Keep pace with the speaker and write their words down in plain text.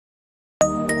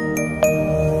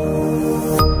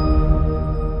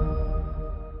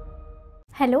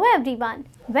Hello everyone,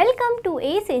 welcome to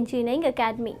ACE Engineering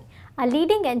Academy, a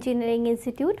leading engineering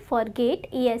institute for GATE,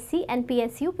 ESC and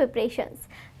PSU preparations.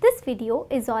 This video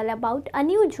is all about a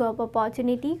new job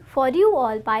opportunity for you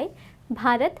all by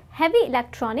Bharat Heavy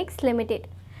Electricals Limited.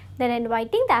 They are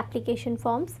inviting the application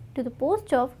forms to the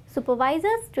post of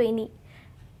Supervisor Trainee.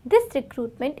 This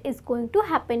recruitment is going to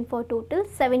happen for total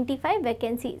 75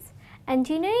 vacancies.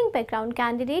 Engineering background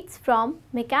candidates from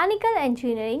mechanical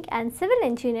engineering and civil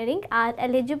engineering are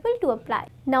eligible to apply.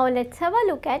 Now let's have a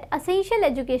look at essential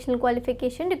educational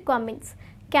qualification requirements.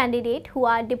 Candidates who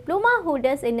are diploma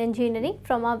holders in engineering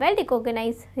from a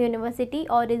well-recognized university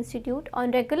or institute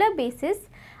on regular basis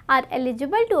are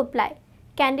eligible to apply.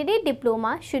 Candidate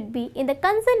diploma should be in the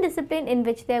concerned discipline in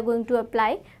which they are going to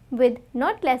apply with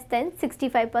not less than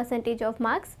 65% of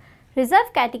marks.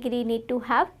 Reserve category need to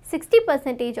have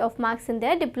 60% of marks in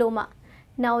their diploma.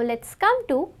 Now let's come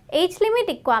to age limit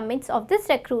requirements of this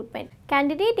recruitment.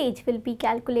 Candidate age will be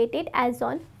calculated as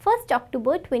on 1st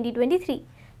October 2023.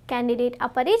 Candidate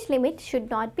upper age limit should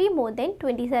not be more than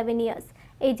 27 years.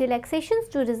 Age relaxations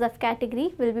to reserve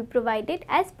category will be provided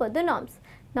as per the norms.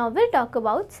 Now we'll talk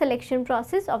about selection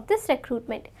process of this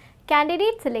recruitment.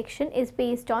 Candidate selection is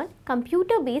based on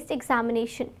computer-based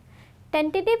examination.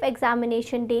 Tentative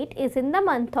examination date is in the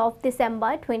month of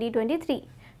December 2023.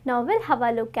 Now we'll have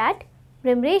a look at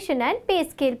remuneration and pay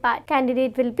scale part.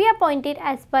 Candidate will be appointed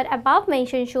as per above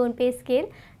mentioned shown pay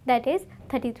scale, that is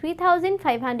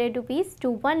 33,500 rupees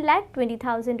to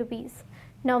 1,20,000 rupees.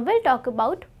 Now we'll talk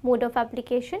about mode of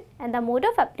application, and the mode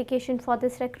of application for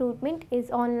this recruitment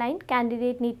is online.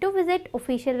 Candidate need to visit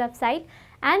official website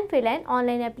and fill an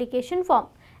online application form.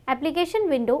 Application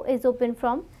window is open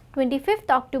from 25th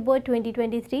October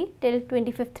 2023 till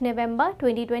 25th November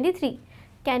 2023.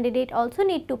 Candidate also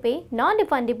need to pay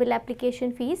non-refundable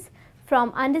application fees.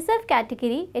 From unreserved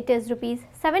category it is rupees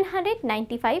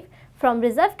 795. From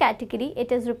reserved category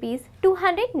it is rupees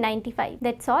 295.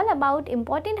 That's all about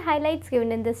important highlights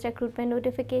given in this recruitment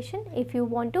notification. If you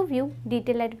want to view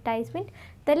detailed advertisement,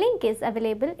 the link is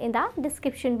available in the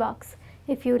description box.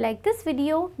 If you like this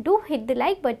video, do hit the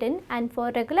like button, and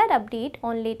for regular update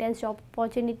on latest job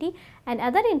opportunity and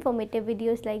other informative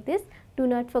videos like this, do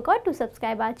not forget to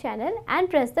subscribe our channel and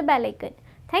press the bell icon.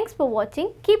 Thanks for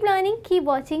watching. Keep learning, keep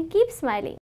watching, keep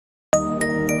smiling.